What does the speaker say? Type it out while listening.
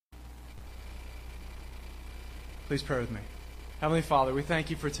Please pray with me. Heavenly Father, we thank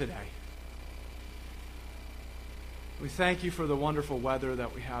you for today. We thank you for the wonderful weather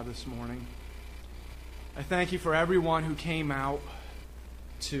that we have this morning. I thank you for everyone who came out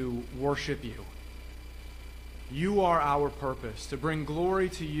to worship you. You are our purpose. To bring glory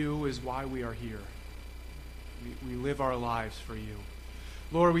to you is why we are here. We live our lives for you.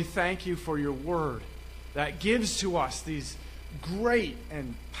 Lord, we thank you for your word that gives to us these great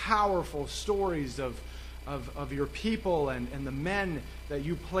and powerful stories of your people and the men that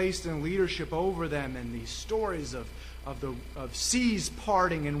you placed in leadership over them, and these stories of seas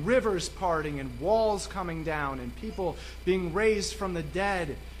parting and rivers parting and walls coming down and people being raised from the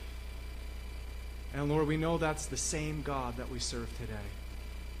dead. And Lord, we know that's the same God that we serve today.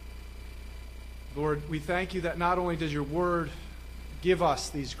 Lord, we thank you that not only does your word give us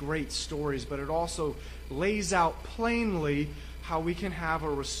these great stories, but it also lays out plainly how we can have a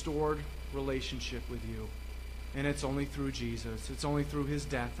restored relationship with you. And it's only through Jesus. It's only through his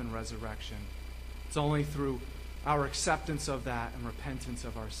death and resurrection. It's only through our acceptance of that and repentance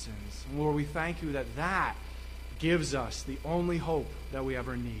of our sins. And Lord, we thank you that that gives us the only hope that we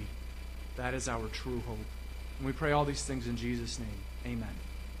ever need. That is our true hope. And we pray all these things in Jesus' name. Amen.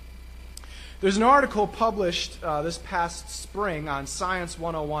 There's an article published this past spring on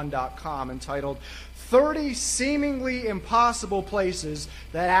Science101.com entitled 30 Seemingly Impossible Places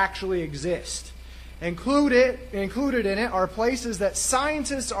That Actually Exist. Included in it are places that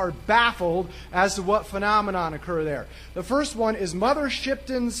scientists are baffled as to what phenomenon occur there. The first one is Mother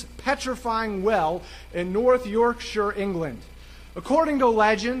Shipton's petrifying well in North Yorkshire, England. According to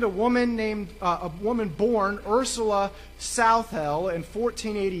legend, a woman born Ursula Southell in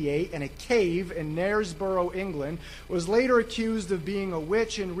 1488 in a cave in Knaresborough, England, was later accused of being a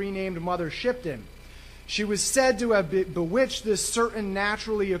witch and renamed Mother Shipton. She was said to have bewitched this certain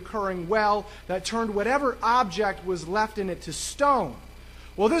naturally occurring well that turned whatever object was left in it to stone.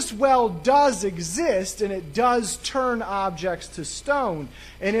 Well, this well does exist, and it does turn objects to stone.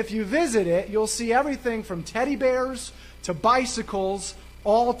 And if you visit it, you'll see everything from teddy bears to bicycles,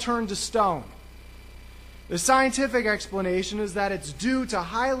 all turned to stone. The scientific explanation is that it's due to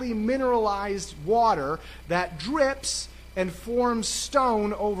highly mineralized water that drips and forms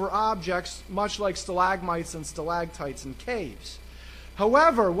stone over objects, much like stalagmites and stalactites in caves.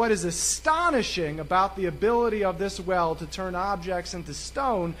 However, what is astonishing about the ability of this well to turn objects into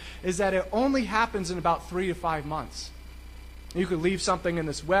stone is that it only happens in about 3 to 5 months. You could leave something in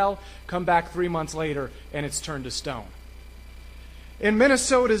this well, come back 3 months later, and it's turned to stone. In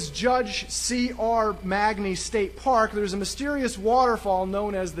Minnesota's Judge C.R. Magny State Park, there's a mysterious waterfall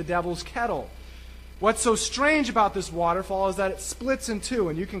known as the Devil's Kettle. What's so strange about this waterfall is that it splits in two,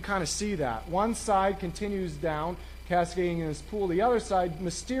 and you can kind of see that. One side continues down, cascading in this pool. The other side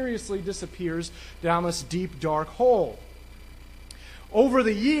mysteriously disappears down this deep, dark hole. Over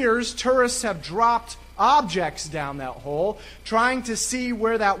the years, tourists have dropped objects down that hole, trying to see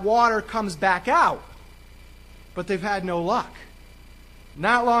where that water comes back out. But they've had no luck.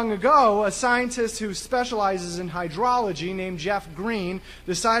 Not long ago, a scientist who specializes in hydrology named Jeff Green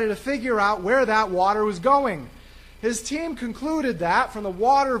decided to figure out where that water was going. His team concluded that from the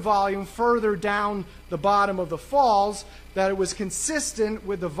water volume further down the bottom of the falls, that it was consistent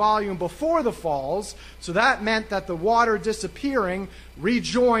with the volume before the falls, so that meant that the water disappearing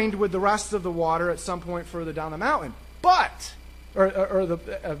rejoined with the rest of the water at some point further down the mountain. But, or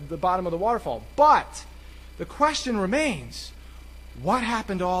the bottom of the waterfall. But, the question remains, what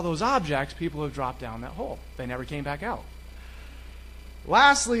happened to all those objects people have dropped down that hole? They never came back out.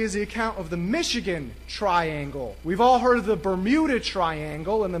 Lastly is the account of the Michigan Triangle. We've all heard of the Bermuda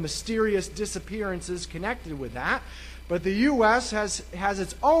Triangle and the mysterious disappearances connected with that, but the U.S. has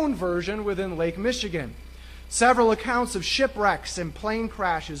its own version within Lake Michigan. Several accounts of shipwrecks and plane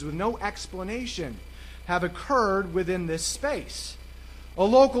crashes with no explanation have occurred within this space. A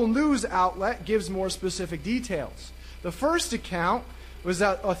local news outlet gives more specific details. The first account was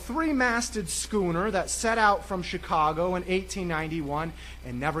that a 3-masted schooner that set out from Chicago in 1891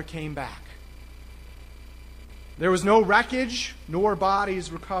 and never came back. There was no wreckage nor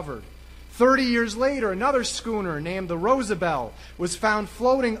bodies recovered. 30 years later, another schooner named the Rosabelle was found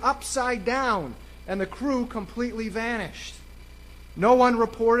floating upside down, and the crew completely vanished. No one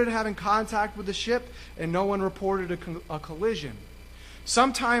reported having contact with the ship, and no one reported a collision.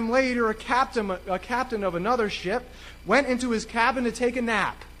 Sometime later, a captain of another ship went into his cabin to take a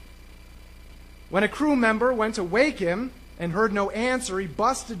nap. When a crew member went to wake him and heard no answer, he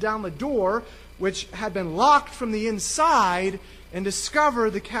busted down the door, which had been locked from the inside, and discovered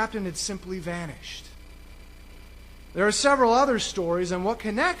the captain had simply vanished. There are several other stories, and what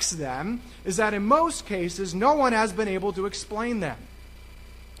connects them is that in most cases, no one has been able to explain them.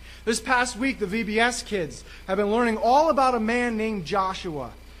 This past week, the VBS kids have been learning all about a man named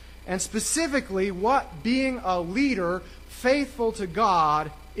Joshua, and specifically what being a leader faithful to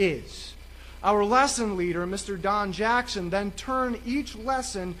God is. Our lesson leader, Mr. Don Jackson, then turned each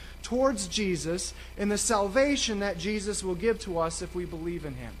lesson towards Jesus and the salvation that Jesus will give to us if we believe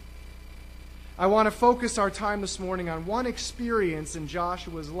in him. I want to focus our time this morning on one experience in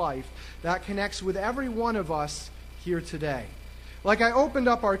Joshua's life that connects with every one of us here today. Like I opened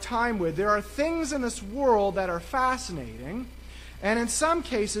up our time with, there are things in this world that are fascinating and in some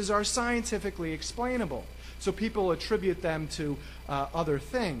cases are scientifically explainable. So people attribute them to other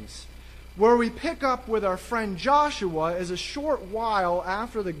things. Where we pick up with our friend Joshua is a short while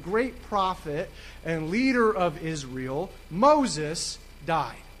after the great prophet and leader of Israel, Moses,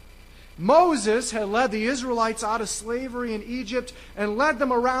 died. Moses had led the Israelites out of slavery in Egypt and led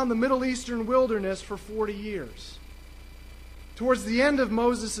them around the Middle Eastern wilderness for 40 years. Towards the end of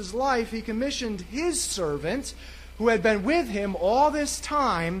Moses' life, he commissioned his servant, who had been with him all this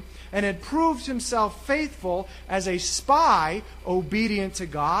time and had proved himself faithful as a spy, obedient to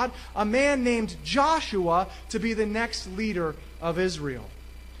God, a man named Joshua, to be the next leader of Israel.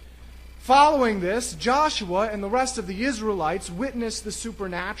 Following this, Joshua and the rest of the Israelites witnessed the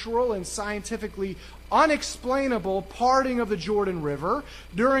supernatural and scientifically unexplainable parting of the Jordan River,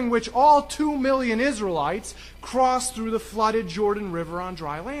 during which all 2 million Israelites crossed through the flooded Jordan River on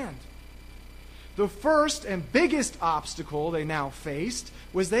dry land. The first and biggest obstacle they now faced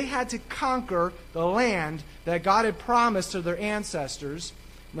was they had to conquer the land that God had promised to their ancestors.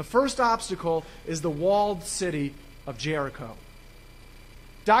 And the first obstacle is the walled city of Jericho.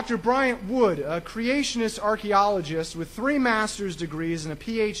 Dr. Bryant Wood, a creationist archaeologist with 3 master's degrees and a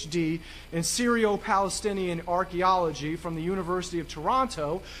PhD in Syro-Palestinian archaeology from the University of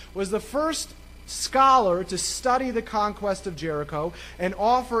Toronto, was the first scholar to study the conquest of Jericho and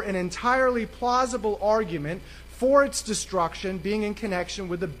offer an entirely plausible argument for its destruction being in connection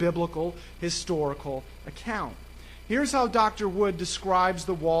with the biblical historical account. Here's how Dr. Wood describes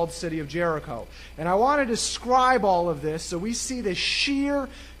the walled city of Jericho. And I want to describe all of this so we see the sheer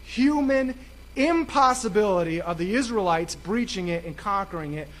human impossibility of the Israelites breaching it and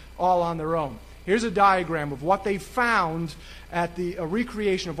conquering it all on their own. Here's a diagram of what they found at a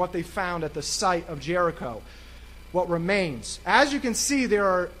recreation of what they found at the site of Jericho. What remains. As you can see, there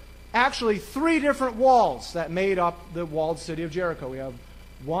are actually 3 different walls that made up the walled city of Jericho. We have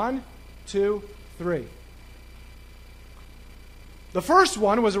 1, 2, 3. The first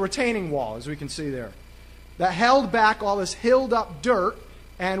one was a retaining wall, as we can see there, that held back all this hilled up dirt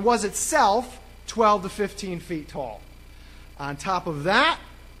and was itself 12 to 15 feet tall. On top of that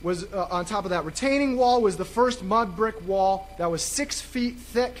retaining wall was the first mud brick wall that was 6 feet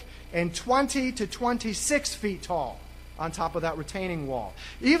thick and 20 to 26 feet tall on top of that retaining wall.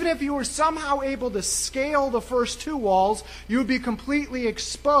 Even if you were somehow able to scale the first 2 walls, you would be completely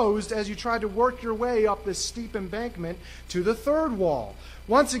exposed as you tried to work your way up this steep embankment to the 3rd wall.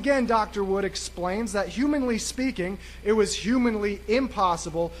 Once again, Dr. Wood explains that humanly speaking, it was humanly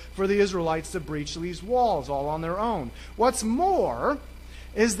impossible for the Israelites to breach these walls all on their own. What's more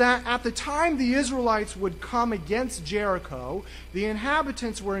is that at the time the Israelites would come against Jericho, the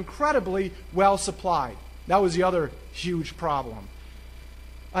inhabitants were incredibly well supplied. That was the other huge problem.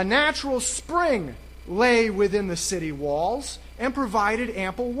 A natural spring lay within the city walls and provided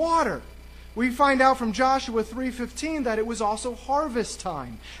ample water. We find out from Joshua 3:15 that it was also harvest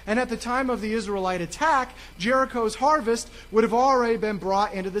time. And at the time of the Israelite attack, Jericho's harvest would have already been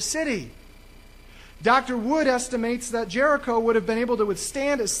brought into the city. Dr. Wood estimates that Jericho would have been able to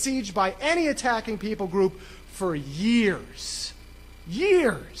withstand a siege by any attacking people group for years.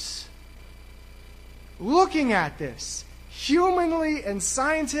 Years. Looking at this, humanly and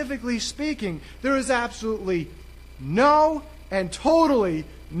scientifically speaking, there is absolutely no and totally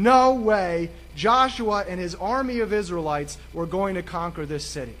no way Joshua and his army of Israelites were going to conquer this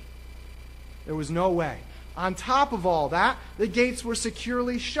city. There was no way. On top of all that, the gates were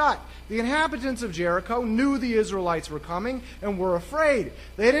securely shut. The inhabitants of Jericho knew the Israelites were coming and were afraid.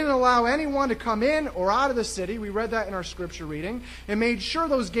 They didn't allow anyone to come in or out of the city. We read that in our scripture reading, and made sure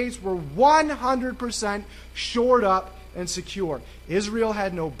those gates were 100% shored up and secure. Israel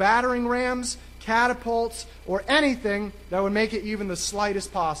had no battering rams, catapults, or anything that would make it even the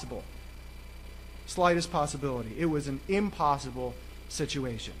slightest possibility. It was an impossible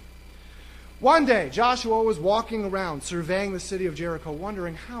situation. One day, Joshua was walking around surveying the city of Jericho,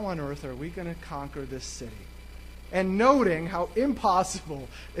 wondering how on earth are we going to conquer this city, and noting how impossible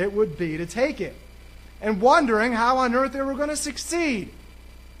it would be to take it. and wondering how on earth they were going to succeed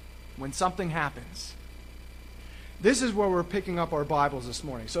when something happens. This is where we're picking up our Bibles this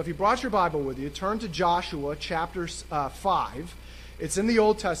morning. So if you brought your Bible with you, turn to Joshua chapter 5. It's in the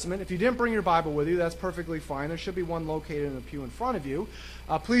Old Testament. If you didn't bring your Bible with you, that's perfectly fine. There should be one located in the pew in front of you.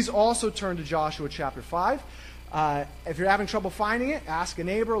 Please also turn to Joshua chapter 5. If you're having trouble finding it, ask a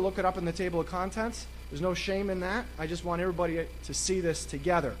neighbor, look it up in the table of contents. There's no shame in that. I just want everybody to see this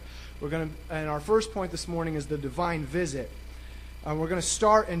together. And our first point this morning is the divine visit. We're going to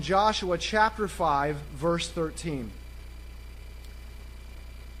start in Joshua chapter 5, verse 13.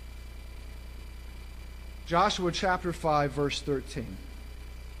 Joshua chapter 5, verse 13.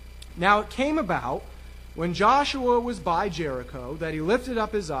 Now it came about, when Joshua was by Jericho, that he lifted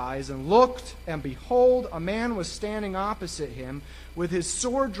up his eyes and looked, and behold, a man was standing opposite him with his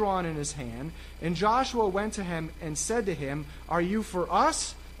sword drawn in his hand. And Joshua went to him and said to him, "Are you for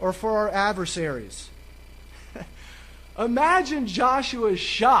us or for our adversaries?" Imagine Joshua's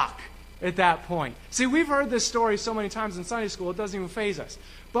shock at that point. See, we've heard this story so many times in Sunday school, it doesn't even faze us.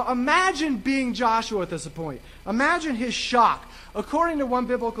 But imagine being Joshua at this point. Imagine his shock. According to one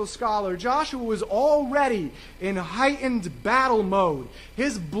biblical scholar, Joshua was already in heightened battle mode.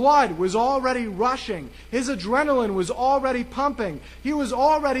 His blood was already rushing. His adrenaline was already pumping. He was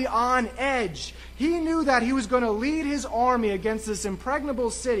already on edge. He knew that he was going to lead his army against this impregnable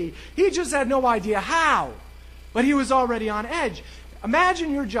city. He just had no idea how. But he was already on edge.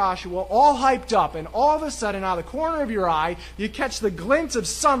 Imagine you're Joshua, all hyped up, and all of a sudden, out of the corner of your eye, you catch the glint of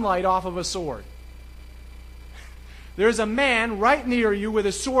sunlight off of a sword. There's a man right near you with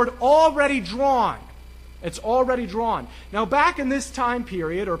a sword already drawn. It's already drawn. Now, back in this time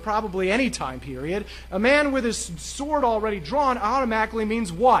period, or probably any time period, a man with his sword already drawn automatically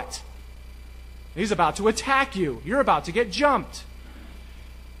means what? He's about to attack you. You're about to get jumped.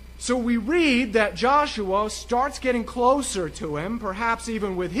 So we read that Joshua starts getting closer to him, perhaps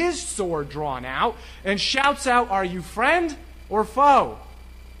even with his sword drawn out, and shouts out, "Are you friend or foe?"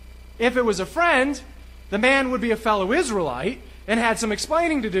 If it was a friend, the man would be a fellow Israelite and had some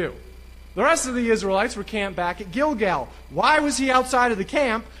explaining to do. The rest of the Israelites were camped back at Gilgal. Why was he outside of the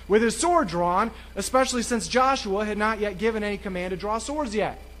camp with his sword drawn, especially since Joshua had not yet given any command to draw swords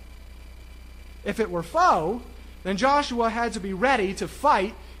yet? If it were foe, then Joshua had to be ready to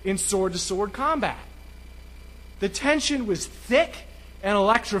fight in sword-to-sword combat. The tension was thick and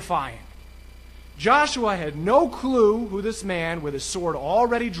electrifying. Joshua had no clue who this man with his sword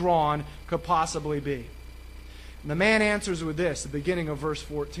already drawn could possibly be. And the man answers with this, the beginning of verse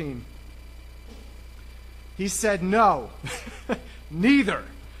 14. He said, "No, neither.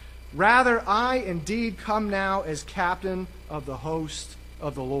 Rather, I indeed come now as captain of the host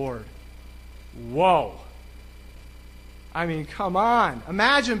of the Lord." Whoa. I mean, come on.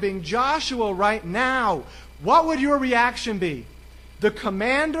 Imagine being Joshua right now. What would your reaction be? The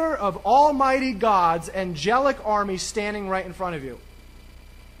commander of Almighty God's angelic army standing right in front of you.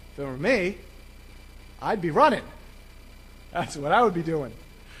 If it were me, I'd be running. That's what I would be doing.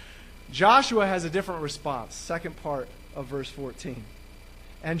 Joshua has a different response. Second part of verse 14.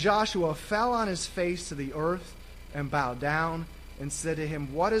 And Joshua fell on his face to the earth and bowed down and said to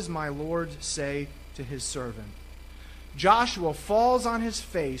him, "What does my Lord say to his servant?" Joshua falls on his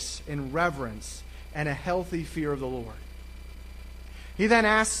face in reverence and a healthy fear of the Lord. He then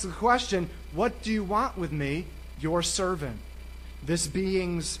asks the question, "What do you want with me, your servant?" This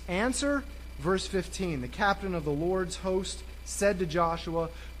being's answer, verse 15, the captain of the Lord's host said to Joshua,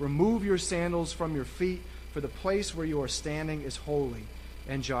 "Remove your sandals from your feet, for the place where you are standing is holy."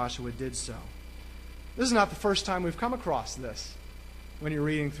 And Joshua did so. This is not the first time we've come across this when you're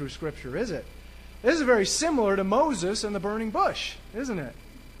reading through Scripture, is it? This is very similar to Moses and the burning bush, isn't it?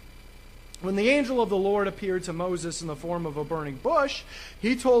 When the angel of the Lord appeared to Moses in the form of a burning bush,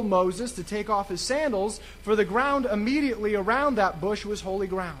 he told Moses to take off his sandals, for the ground immediately around that bush was holy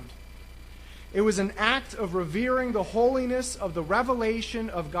ground. It was an act of revering the holiness of the revelation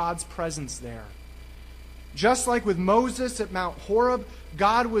of God's presence there. Just like with Moses at Mount Horeb,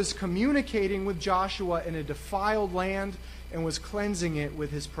 God was communicating with Joshua in a defiled land and was cleansing it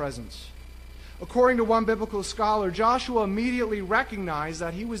with his presence. According to one biblical scholar, Joshua immediately recognized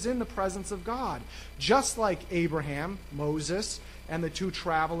that he was in the presence of God, just like Abraham, Moses, and the two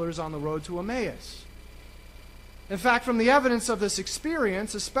travelers on the road to Emmaus. In fact, from the evidence of this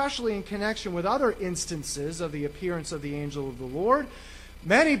experience, especially in connection with other instances of the appearance of the angel of the Lord,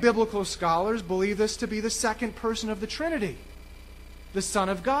 many biblical scholars believe this to be the second person of the Trinity, the Son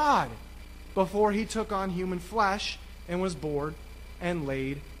of God, before he took on human flesh and was born and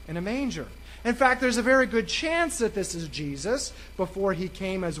laid in a manger. In fact, there's a very good chance that this is Jesus before he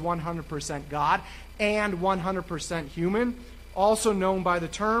came as 100% God and 100% human, also known by the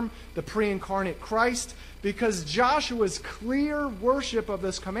term the pre-incarnate Christ, because Joshua's clear worship of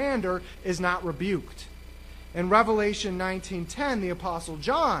this commander is not rebuked. In Revelation 19:10, the Apostle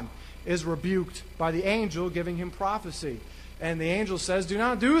John is rebuked by the angel giving him prophecy. And the angel says, "Do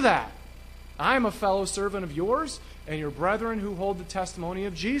not do that. I am a fellow servant of yours and your brethren who hold the testimony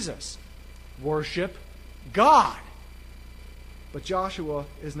of Jesus. Worship God." But Joshua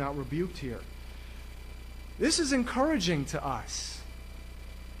is not rebuked here. This is encouraging to us.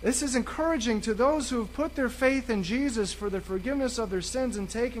 This is encouraging to those who have put their faith in Jesus for the forgiveness of their sins and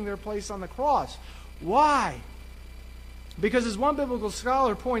taking their place on the cross. Why? Because as one biblical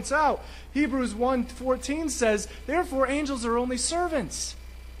scholar points out, Hebrews 1:14 says, "Therefore angels are only servants."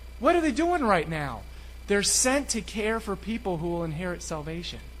 What are they doing right now? They're sent to care for people who will inherit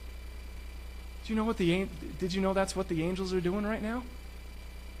salvation. Did you know that's what the angels are doing right now?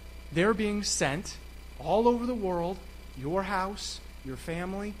 They're being sent all over the world, your house, your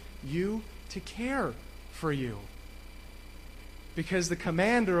family, you, to care for you. Because the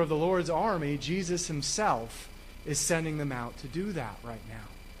commander of the Lord's army, Jesus himself, is sending them out to do that right now.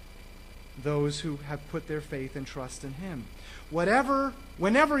 Those who have put their faith and trust in him. Whenever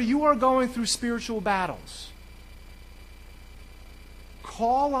you are going through spiritual battles,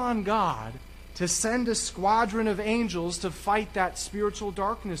 call on God to send a squadron of angels to fight that spiritual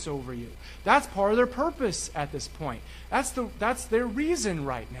darkness over you. That's part of their purpose at this point. That's their reason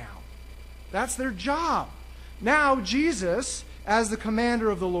right now. That's their job. Now Jesus, as the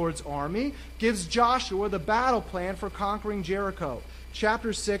commander of the Lord's army, gives Joshua the battle plan for conquering Jericho.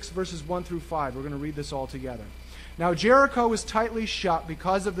 Chapter 6, verses 1 through 5. We're going to read this all together. "Now Jericho was tightly shut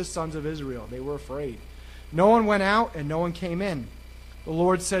because of the sons of Israel. They were afraid. No one went out and no one came in. The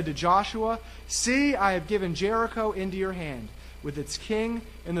Lord said to Joshua, 'See, I have given Jericho into your hand, with its king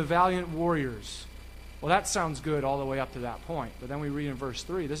and the valiant warriors.'" Well, that sounds good all the way up to that point. But then we read in verse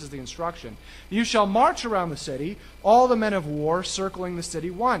 3, this is the instruction. "You shall march around the city, all the men of war circling the city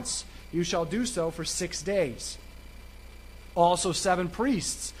once. You shall do so for 6 days. Also 7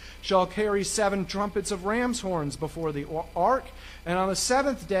 priests shall carry 7 trumpets of ram's horns before the ark. And on the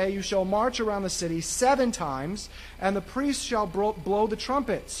 7th day you shall march around the city 7 times, and the priests shall blow the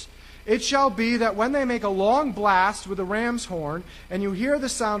trumpets. It shall be that when they make a long blast with the ram's horn, and you hear the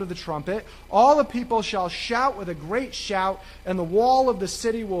sound of the trumpet, all the people shall shout with a great shout, and the wall of the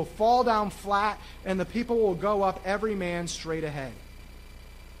city will fall down flat, and the people will go up every man straight ahead."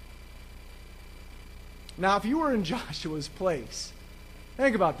 Now, if you were in Joshua's place,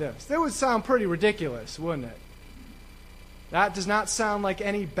 think about this. That would sound pretty ridiculous, wouldn't it? That does not sound like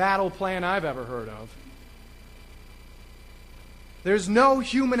any battle plan I've ever heard of. There's no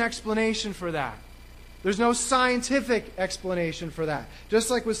human explanation for that. There's no scientific explanation for that. Just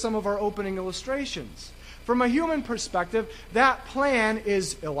like with some of our opening illustrations. From a human perspective, that plan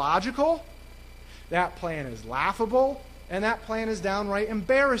is illogical, that plan is laughable, and that plan is downright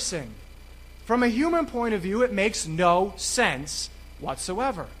embarrassing. From a human point of view, it makes no sense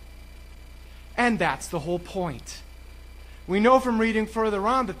whatsoever. And that's the whole point. We know from reading further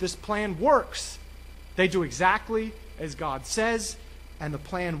on that this plan works. They do exactly as God says, and the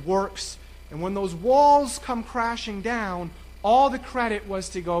plan works. And when those walls come crashing down, all the credit was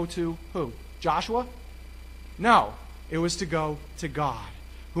to go to who? Joshua? No, it was to go to God,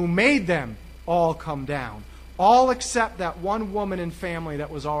 who made them all come down. All except that one woman and family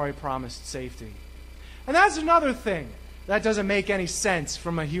that was already promised safety. And that's another thing that doesn't make any sense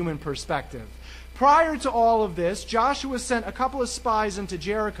from a human perspective. Prior to all of this, Joshua sent a couple of spies into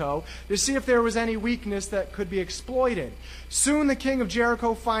Jericho to see if there was any weakness that could be exploited. Soon the king of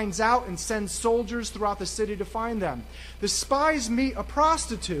Jericho finds out and sends soldiers throughout the city to find them. The spies meet a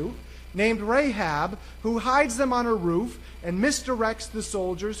prostitute named Rahab, who hides them on her roof and misdirects the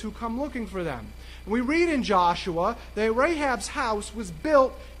soldiers who come looking for them. And we read in Joshua that Rahab's house was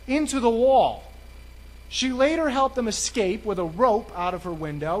built into the wall. She later helped them escape with a rope out of her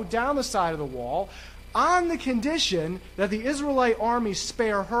window down the side of the wall, on the condition that the Israelite army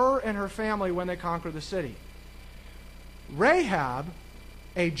spare her and her family when they conquer the city. Rahab,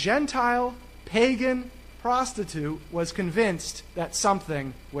 a Gentile, pagan prostitute, was convinced that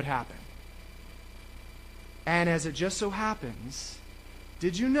something would happen. And as it just so happens,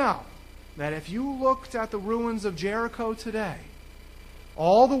 did you know that if you looked at the ruins of Jericho today,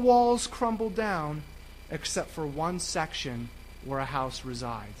 all the walls crumbled down except for one section where a house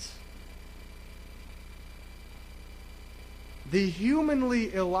resides? The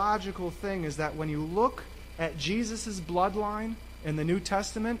humanly illogical thing is that when you look at Jesus' bloodline in the New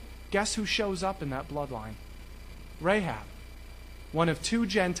Testament, guess who shows up in that bloodline? Rahab, one of 2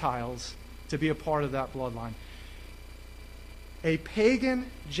 Gentiles to be a part of that bloodline. A pagan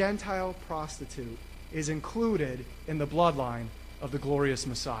Gentile prostitute is included in the bloodline of the glorious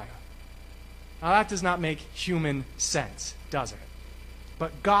Messiah. Now that does not make human sense, does it?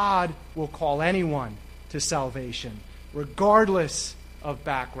 But God will call anyone to salvation, regardless of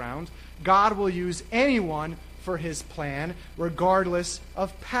background. God will use anyone for his plan, regardless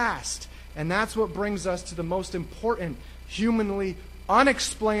of past. And that's what brings us to the most important, humanly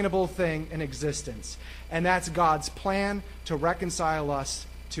unexplainable thing in existence. And that's God's plan to reconcile us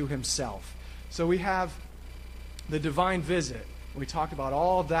to himself. So we have the divine visit. We talked about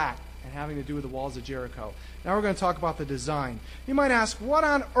all of that and having to do with the walls of Jericho. Now we're going to talk about the design. You might ask, what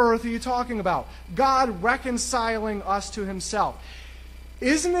on earth are you talking about? God reconciling us to himself.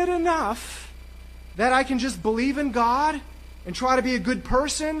 Isn't it enough that I can just believe in God and try to be a good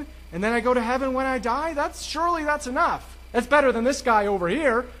person and then I go to heaven when I die? Surely that's enough. That's better than this guy over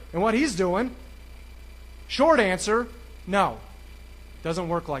here and what he's doing. Short answer, no. Doesn't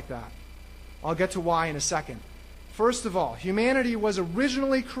work like that. I'll get to why in a second. First of all, humanity was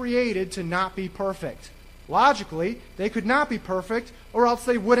originally created to not be perfect. Logically, they could not be perfect, or else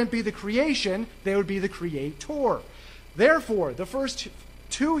they wouldn't be the creation, they would be the creator. Therefore, the first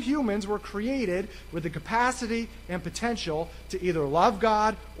 2 humans were created with the capacity and potential to either love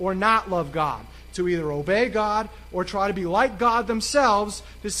God or not love God, to either obey God or try to be like God themselves,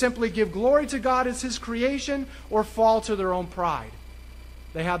 to simply give glory to God as his creation or fall to their own pride.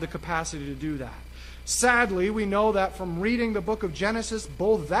 They had the capacity to do that. Sadly, we know that from reading the book of Genesis,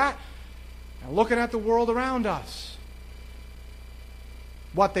 both that and looking at the world around us,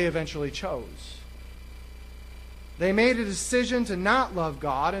 what they eventually chose. They made a decision to not love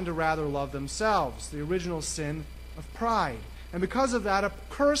God and to rather love themselves, the original sin of pride. And because of that, a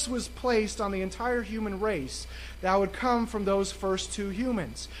curse was placed on the entire human race that would come from those first 2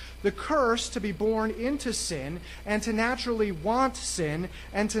 humans. The curse to be born into sin and to naturally want sin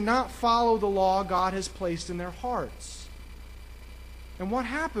and to not follow the law God has placed in their hearts. And what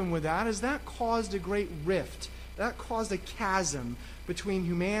happened with that is that caused a great rift. That caused a chasm between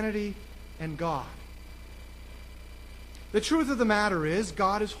humanity and God. The truth of the matter is,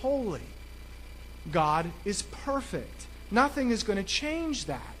 God is holy. God is perfect. Nothing is going to change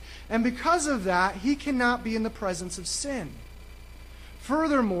that. And because of that, he cannot be in the presence of sin.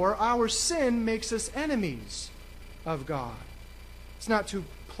 Furthermore, our sin makes us enemies of God. It's not too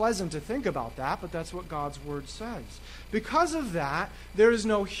pleasant to think about that, but that's what God's word says. Because of that, there is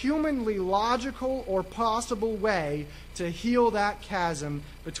no humanly logical or possible way to heal that chasm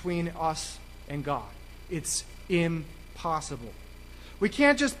between us and God. It's impossible. We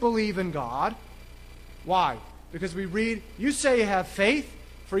can't just believe in God. Why? Because we read, you say you have faith,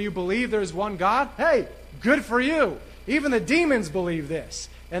 for you believe there's one God. Hey, good for you. Even the demons believe this,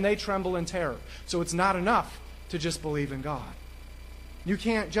 and they tremble in terror. So it's not enough to just believe in God. You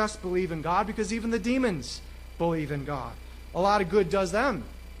can't just believe in God because even the demons believe in God. A lot of good does them,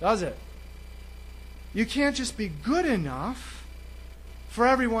 does it? You can't just be good enough, for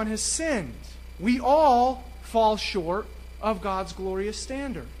everyone has sinned. We all fall short of God's glorious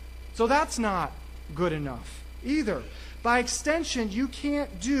standard. So that's not good enough either. By extension, you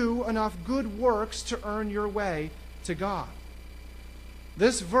can't do enough good works to earn your way to God.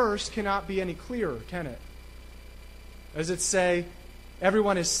 This verse cannot be any clearer, can it? Does it say,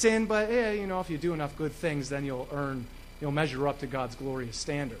 everyone has sinned, but if you do enough good things, then you'll measure up to God's glorious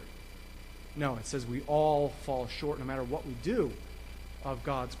standard? No, it says we all fall short, no matter what we do, of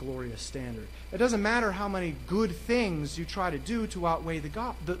God's glorious standard. It doesn't matter how many good things you try to do to outweigh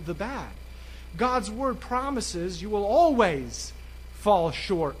the bad. God's word promises you will always fall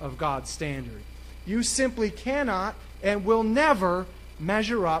short of God's standard. You simply cannot and will never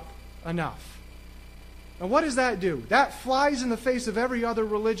measure up enough. And what does that do? That flies in the face of every other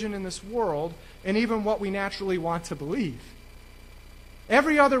religion in this world and even what we naturally want to believe.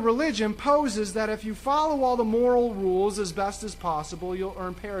 Every other religion poses that if you follow all the moral rules as best as possible, you'll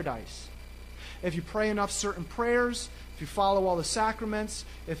earn paradise. If you pray enough certain prayers, if you follow all the sacraments,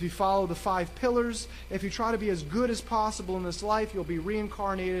 if you follow the 5 pillars, if you try to be as good as possible in this life, you'll be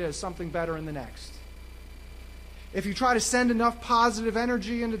reincarnated as something better in the next. If you try to send enough positive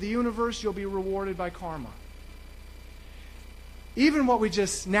energy into the universe, you'll be rewarded by karma. Even what we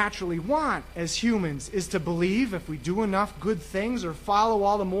just naturally want as humans is to believe if we do enough good things or follow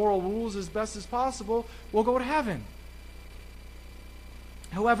all the moral rules as best as possible, we'll go to heaven.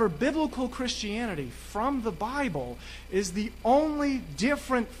 However, biblical Christianity from the Bible is the only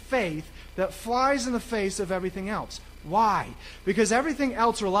different faith that flies in the face of everything else. Why? Because everything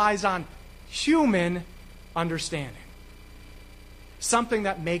else relies on human understanding. Something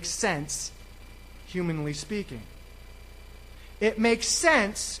that makes sense, humanly speaking. It makes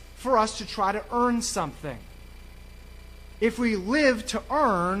sense for us to try to earn something. If we live to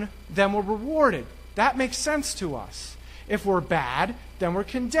earn, then we're rewarded. That makes sense to us. If we're bad, then we're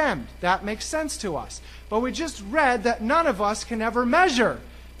condemned. That makes sense to us. But we just read that none of us can ever measure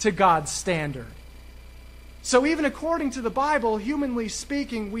to God's standard. So even according to the Bible, humanly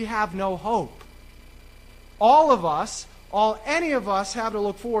speaking, we have no hope. All any of us have to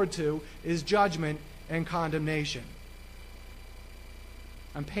look forward to is judgment and condemnation.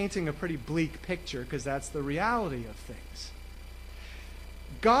 I'm painting a pretty bleak picture because that's the reality of things.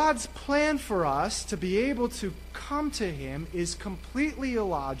 God's plan for us to be able to come to Him is completely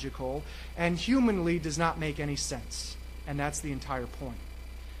illogical and humanly does not make any sense. And that's the entire point.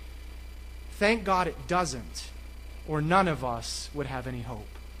 Thank God it doesn't, or none of us would have any hope.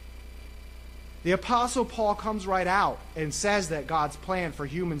 The Apostle Paul comes right out and says that God's plan for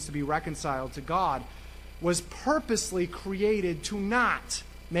humans to be reconciled to God was purposely created to not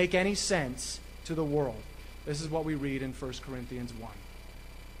make any sense to the world. This is what we read in 1 Corinthians 1.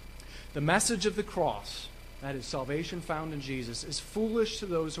 The message of the cross, that is salvation found in Jesus, is foolish to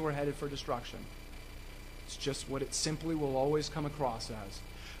those who are headed for destruction. It's just what it simply will always come across as.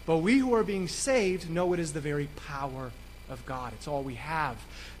 But we who are being saved know it is the very power of God. It's all we have.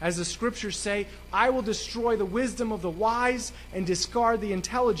 As the scriptures say, I will destroy the wisdom of the wise and discard the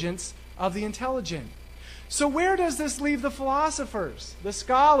intelligence of the intelligent. So where does this leave the philosophers, the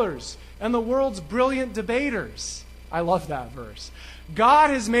scholars, and the world's brilliant debaters? I love that verse. God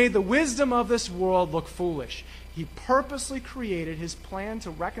has made the wisdom of this world look foolish. He purposely created His plan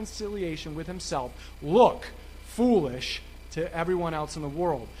to reconciliation with Himself look foolish to everyone else in the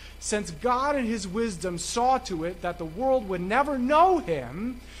world. Since God in His wisdom saw to it that the world would never know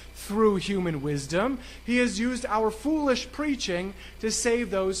Him through human wisdom, He has used our foolish preaching to save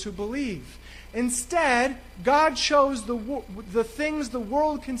those who believe. Instead, God chose the things the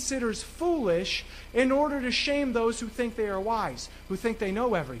world considers foolish in order to shame those who think they are wise, who think they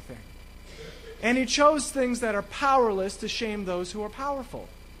know everything. And He chose things that are powerless to shame those who are powerful.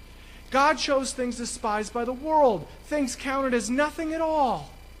 God chose things despised by the world, things counted as nothing at all,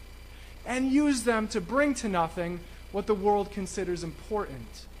 and used them to bring to nothing what the world considers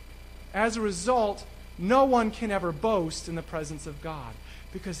important. As a result, no one can ever boast in the presence of God,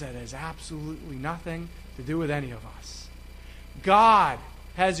 because that has absolutely nothing to do with any of us. God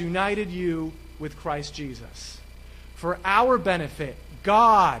has united you with Christ Jesus. For our benefit,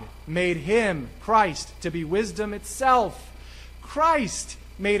 God made Him, Christ, to be wisdom itself. Christ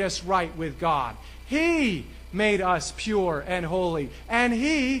made us right with God. He made us pure and holy. And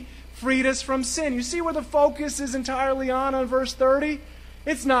He freed us from sin. You see where the focus is entirely on verse 30?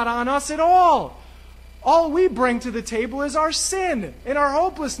 It's not on us at all. All we bring to the table is our sin and our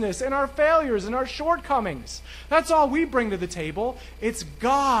hopelessness and our failures and our shortcomings. That's all we bring to the table. It's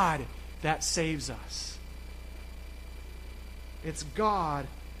God that saves us. It's God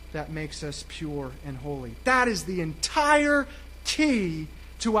that makes us pure and holy. That is the entire key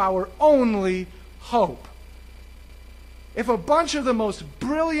to our only hope. If a bunch of the most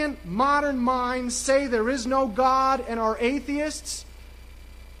brilliant modern minds say there is no God and are atheists,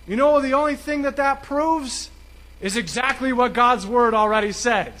 you know the only thing that proves is exactly what God's Word already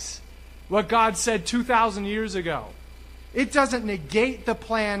says. What God said 2,000 years ago. It doesn't negate the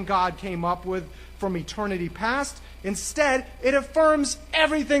plan God came up with from eternity past. Instead, it affirms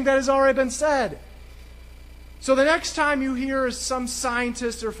everything that has already been said. So the next time you hear some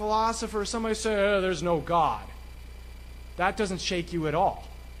scientist or philosopher or somebody say, there's no God, that doesn't shake you at all.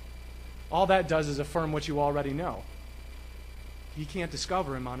 All that does is affirm what you already know. He can't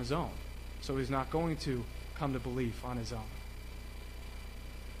discover Him on his own, so he's not going to come to belief on his own.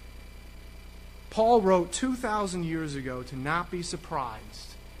 Paul wrote 2,000 years ago to not be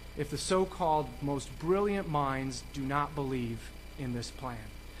surprised if the so-called most brilliant minds do not believe in this plan,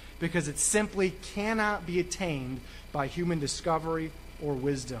 because it simply cannot be attained by human discovery or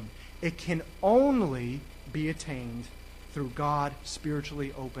wisdom. It can only be attained through God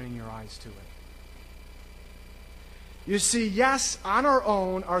spiritually opening your eyes to it. You see, yes, on our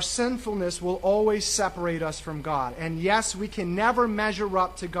own, our sinfulness will always separate us from God. And yes, we can never measure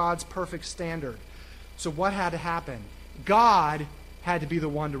up to God's perfect standard. So what had to happen? God had to be the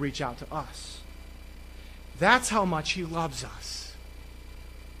one to reach out to us. That's how much He loves us.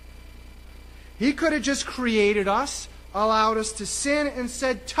 He could have just created us, allowed us to sin, and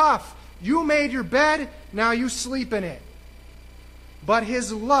said, tough, you made your bed, now you sleep in it. But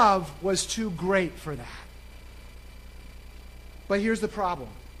His love was too great for that. But here's the problem.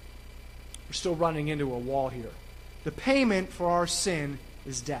 We're still running into a wall here. The payment for our sin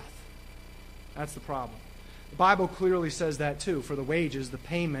is death. That's the problem. The Bible clearly says that too. For the wages, the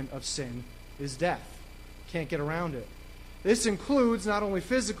payment of sin is death. Can't get around it. This includes not only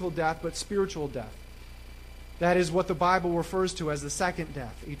physical death, but spiritual death. That is what the Bible refers to as the second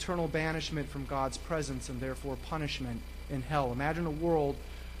death, eternal banishment from God's presence and therefore punishment in hell. Imagine a world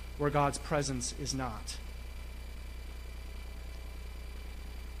where God's presence is not.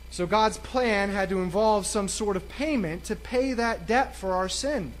 So God's plan had to involve some sort of payment to pay that debt for our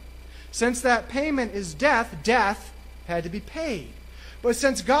sin. Since that payment is death, death had to be paid. But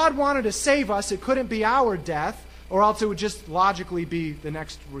since God wanted to save us, it couldn't be our death, or else it would just logically be the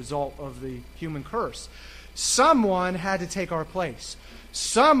next result of the human curse. Someone had to take our place.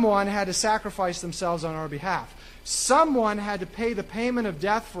 Someone had to sacrifice themselves on our behalf. Someone had to pay the payment of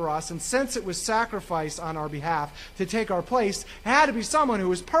death for us, and since it was sacrificed on our behalf to take our place, it had to be someone who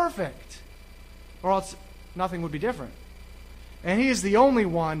was perfect, or else nothing would be different. And He is the only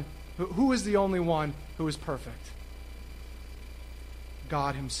one. Who is the only one who is perfect?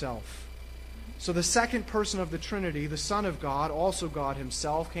 God Himself. So the second person of the Trinity, the Son of God, also God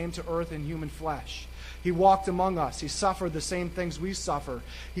Himself, came to earth in human flesh. He walked among us. He suffered the same things we suffer.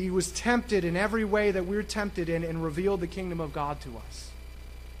 He was tempted in every way that we're tempted in and revealed the kingdom of God to us.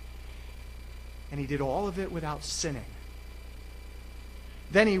 And He did all of it without sinning.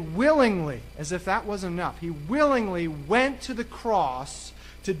 Then He willingly, as if that wasn't enough, He willingly went to the cross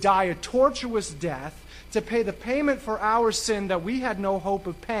to die a tortuous death, to pay the payment for our sin that we had no hope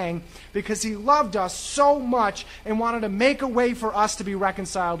of paying, because He loved us so much and wanted to make a way for us to be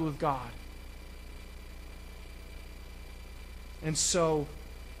reconciled with God. And so,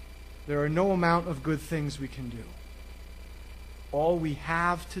 there are no amount of good things we can do. All we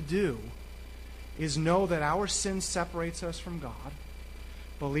have to do is know that our sin separates us from God,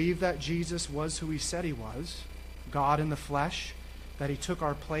 believe that Jesus was who He said He was, God in the flesh, that He took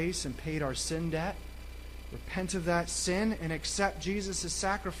our place and paid our sin debt, repent of that sin, and accept Jesus'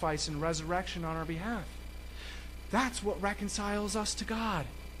 sacrifice and resurrection on our behalf. That's what reconciles us to God.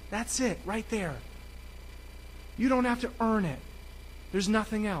 That's it, right there. You don't have to earn it. There's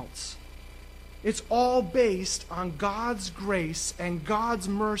nothing else. It's all based on God's grace and God's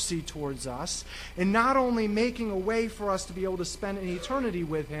mercy towards us, and not only making a way for us to be able to spend an eternity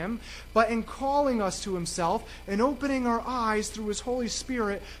with Him, but in calling us to Himself and opening our eyes through His Holy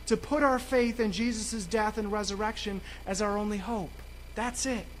Spirit to put our faith in Jesus' death and resurrection as our only hope. That's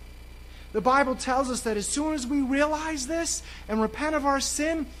it. The Bible tells us that as soon as we realize this and repent of our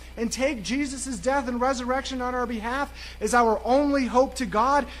sin and take Jesus' death and resurrection on our behalf as our only hope to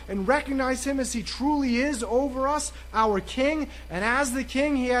God and recognize Him as He truly is over us, our King, and as the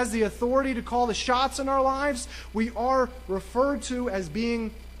King, He has the authority to call the shots in our lives, we are referred to as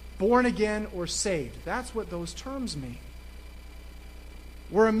being born again or saved. That's what those terms mean.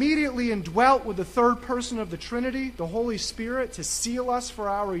 We're immediately indwelt with the third person of the Trinity, the Holy Spirit, to seal us for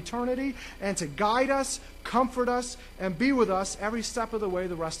our eternity and to guide us, comfort us, and be with us every step of the way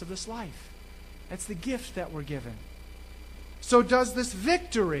the rest of this life. That's the gift that we're given. So does this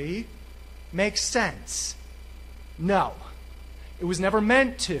victory make sense? No. It was never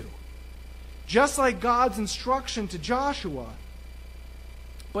meant to. Just like God's instruction to Joshua,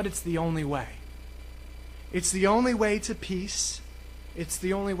 but it's the only way. It's the only way to peace. It's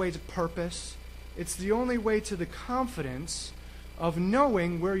the only way to purpose. It's the only way to the confidence of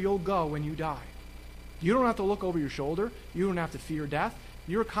knowing where you'll go when you die. You don't have to look over your shoulder. You don't have to fear death.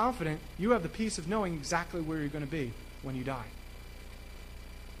 You're confident. You have the peace of knowing exactly where you're going to be when you die.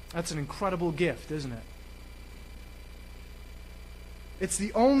 That's an incredible gift, isn't it? It's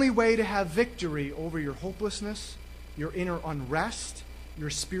the only way to have victory over your hopelessness, your inner unrest, your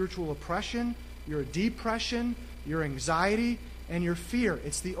spiritual oppression, your depression, your anxiety, and your fear.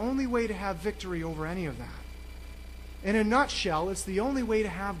 It's the only way to have victory over any of that. In a nutshell, it's the only way to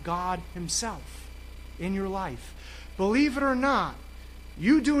have God Himself in your life. Believe it or not,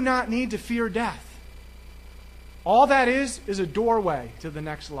 you do not need to fear death. All that is a doorway to the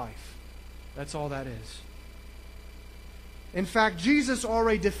next life. That's all that is. In fact, Jesus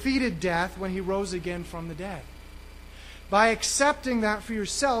already defeated death when He rose again from the dead. By accepting that for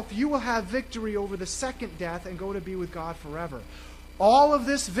yourself, you will have victory over the second death and go to be with God forever. All of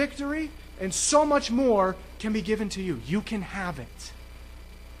this victory and so much more can be given to you. You can have it.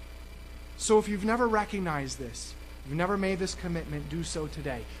 So if you've never recognized this, you've never made this commitment, do so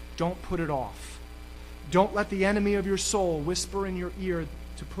today. Don't put it off. Don't let the enemy of your soul whisper in your ear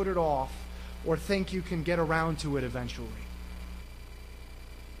to put it off or think you can get around to it eventually.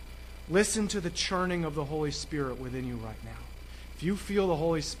 Listen to the churning of the Holy Spirit within you right now. If you feel the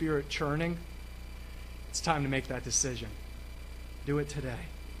Holy Spirit churning, it's time to make that decision. Do it today.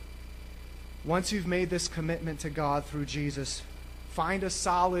 Once you've made this commitment to God through Jesus, find a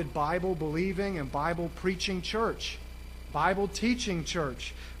solid Bible-believing and Bible-preaching church, Bible-teaching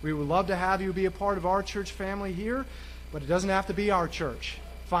church. We would love to have you be a part of our church family here, but it doesn't have to be our church.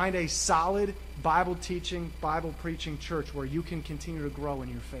 Find a solid Bible-teaching, Bible-preaching church where you can continue to grow in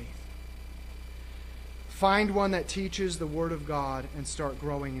your faith. Find one that teaches the Word of God and start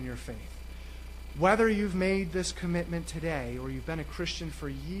growing in your faith. Whether you've made this commitment today or you've been a Christian for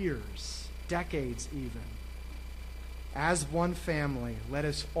years, decades even, as one family, let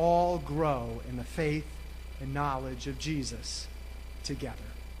us all grow in the faith and knowledge of Jesus together.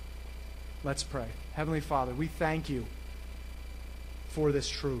 Let's pray. Heavenly Father, we thank you for this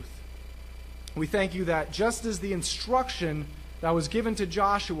truth. We thank you that just as the instruction that was given to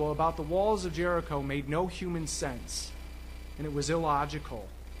Joshua about the walls of Jericho made no human sense, and it was illogical,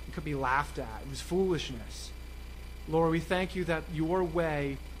 it could be laughed at, it was foolishness. Lord, we thank you that your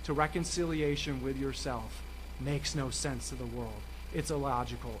way to reconciliation with yourself makes no sense to the world. It's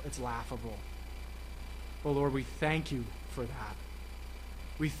illogical, it's laughable. But Lord, we thank you for that.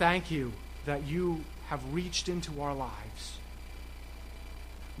 We thank you that you have reached into our lives.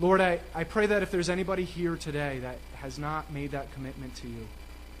 Lord, I pray that if there's anybody here today that has not made that commitment to you,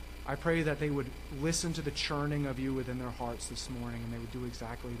 I pray that they would listen to the churning of you within their hearts this morning, and they would do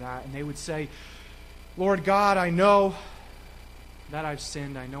exactly that. And they would say, Lord God, I know that I've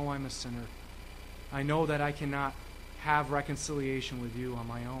sinned. I know I'm a sinner. I know that I cannot have reconciliation with you on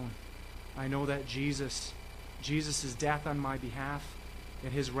my own. I know that Jesus' death on my behalf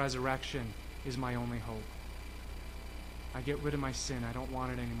and his resurrection is my only hope. I get rid of my sin. I don't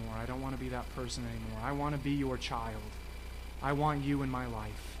want it anymore. I don't want to be that person anymore. I want to be your child. I want you in my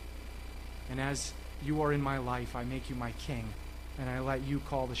life. And as you are in my life, I make you my king, and I let you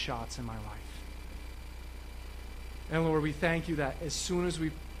call the shots in my life. And Lord, we thank you that as soon as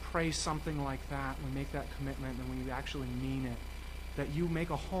we pray something like that, we make that commitment, and we actually mean it, that you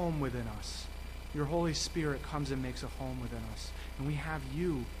make a home within us. Your Holy Spirit comes and makes a home within us. And we have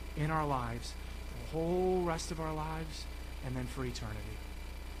you in our lives, the whole rest of our lives, and then for eternity.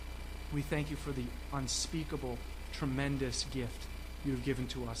 We thank you for the unspeakable, tremendous gift you have given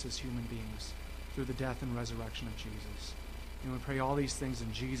to us as human beings through the death and resurrection of Jesus. And we pray all these things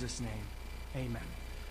in Jesus' name. Amen.